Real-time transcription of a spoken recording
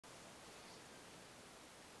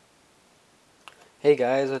Hey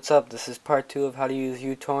guys, what's up? This is part 2 of how to use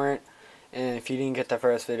Utorrent. And if you didn't get the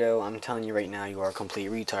first video, I'm telling you right now you are a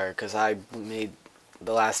complete retard, because I made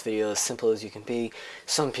the last video as simple as you can be.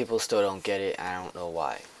 Some people still don't get it, and I don't know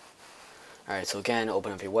why. Alright, so again,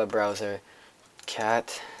 open up your web browser,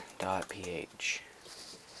 cat.ph.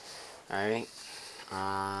 Alright.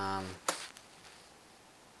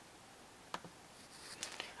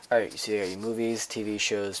 Alright, so you got your movies, TV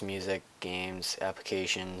shows, music, games,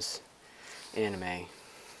 applications, anime,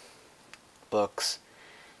 books,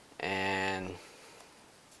 and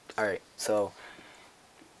alright, so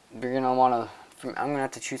you're gonna wanna, I'm gonna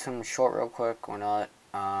have to choose something short real quick or not.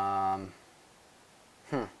 No,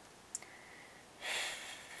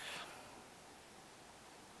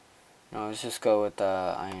 let's just go with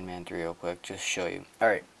Iron Man 3 real quick, just show you.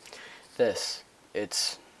 Alright,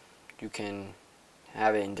 you can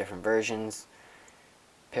have it in different versions.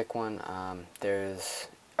 Pick one.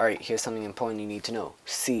 Alright, here's something important you need to know.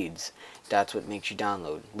 Seeds, that's what makes you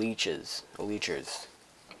download. Leeches.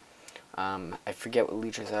 I forget what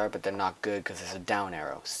leeches are, but they're not good because there's a down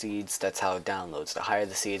arrow. Seeds, that's how it downloads. The higher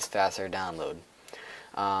the seeds, faster download.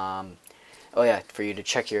 Oh yeah, for you to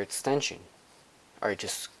check your extension. Alright,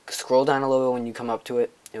 just scroll down a little bit when you come up to it.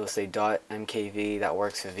 It will say .mkv, that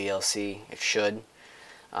works for VLC. It should.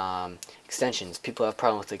 Extensions. People have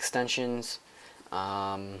problems with extensions.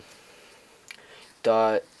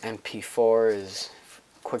 .mp4 is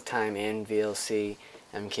QuickTime and VLC.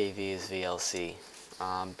 MKV is VLC.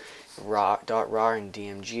 .rar and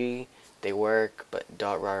DMG, they work, but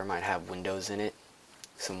 .rar might have Windows in it.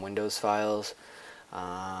 Some Windows files.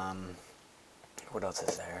 What else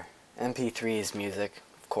is there? MP3 is music,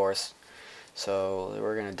 of course. So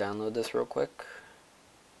we're going to download this real quick.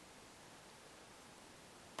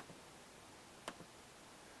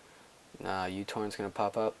 Utorrent's going to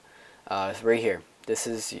pop up. It's right here. This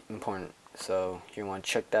is important, so you want to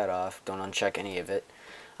check that off. Don't uncheck any of it.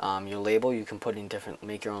 Your label, you can put in different,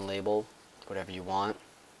 make your own label, whatever you want.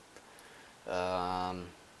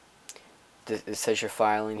 It says your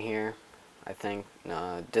file in here, I think.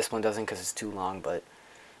 This one doesn't because it's too long, but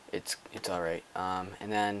it's alright.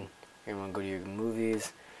 And then you're going to go to your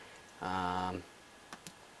movies.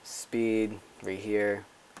 Speed, right here.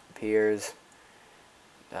 Peers.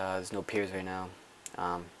 There's no peers right now.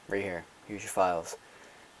 Right here. Here's your files.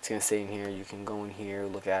 It's going to say in here. You can go in here,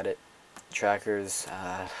 look at it. Trackers,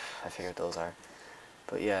 I forget what those are.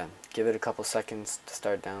 But yeah, give it a couple seconds to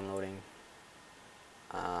start downloading.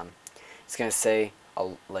 It's going to say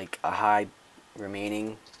like a high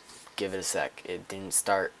remaining. Give it a sec. It didn't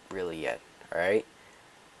start really yet. Alright?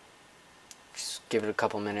 Just give it a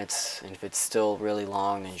couple minutes, and if it's still really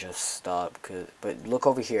long, then just stop. But look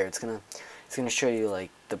over here. It's gonna show you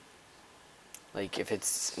like if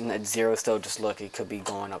it's at 0 still, just look. It could be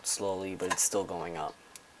going up slowly, but it's still going up.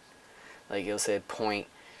 Like it'll say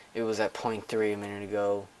it was at 0.3 a minute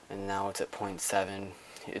ago, and now it's at 0.7.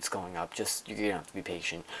 It's going up. Just, you're gonna have to be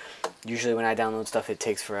patient. Usually when I download stuff, it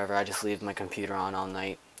takes forever. I just leave my computer on all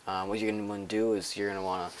night. What you're gonna want to do is you're gonna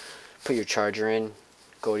want to put your charger in,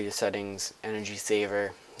 go to your settings, energy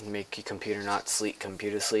saver, make your computer not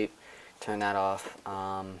computer sleep. Turn that off.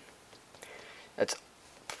 That's,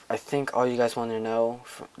 I think, all you guys want to know.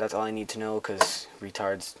 That's all I need to know, because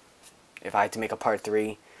retards. If I had to make a part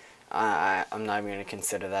 3, I'm not even going to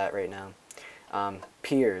consider that right now.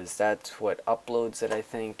 Peers, that's what uploads it, I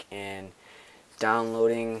think, and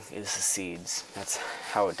downloading is the seeds. That's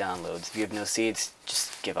how it downloads. If you have no seeds,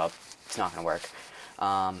 just give up. It's not going to work.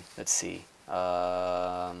 Let's see.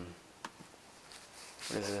 What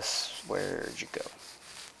is this? Where'd you go?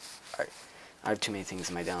 Alright. I have too many things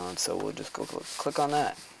in my download, so we'll just go click on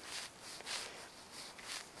that.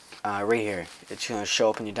 Right here. It's going to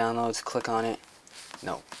show up in your downloads. Click on it.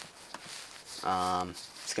 No.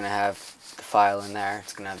 It's going to have the file in there.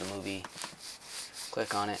 It's going to have the movie.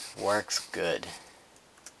 Click on it. Works good.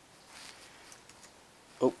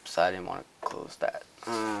 Oops, I didn't want to close that.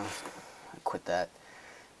 I quit that.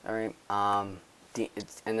 Alright. And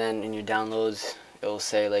then in your downloads, it will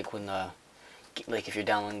say like if you're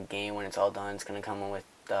downloading the game, when it's all done, it's going to come in with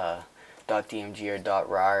 .dmg or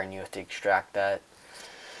 .rar, and you have to extract that.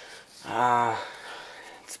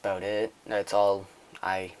 That's about it. That's all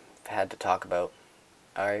I had to talk about.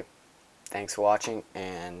 Alright, thanks for watching,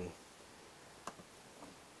 and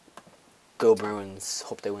go Bruins.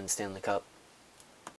 Hope they win the Stanley Cup.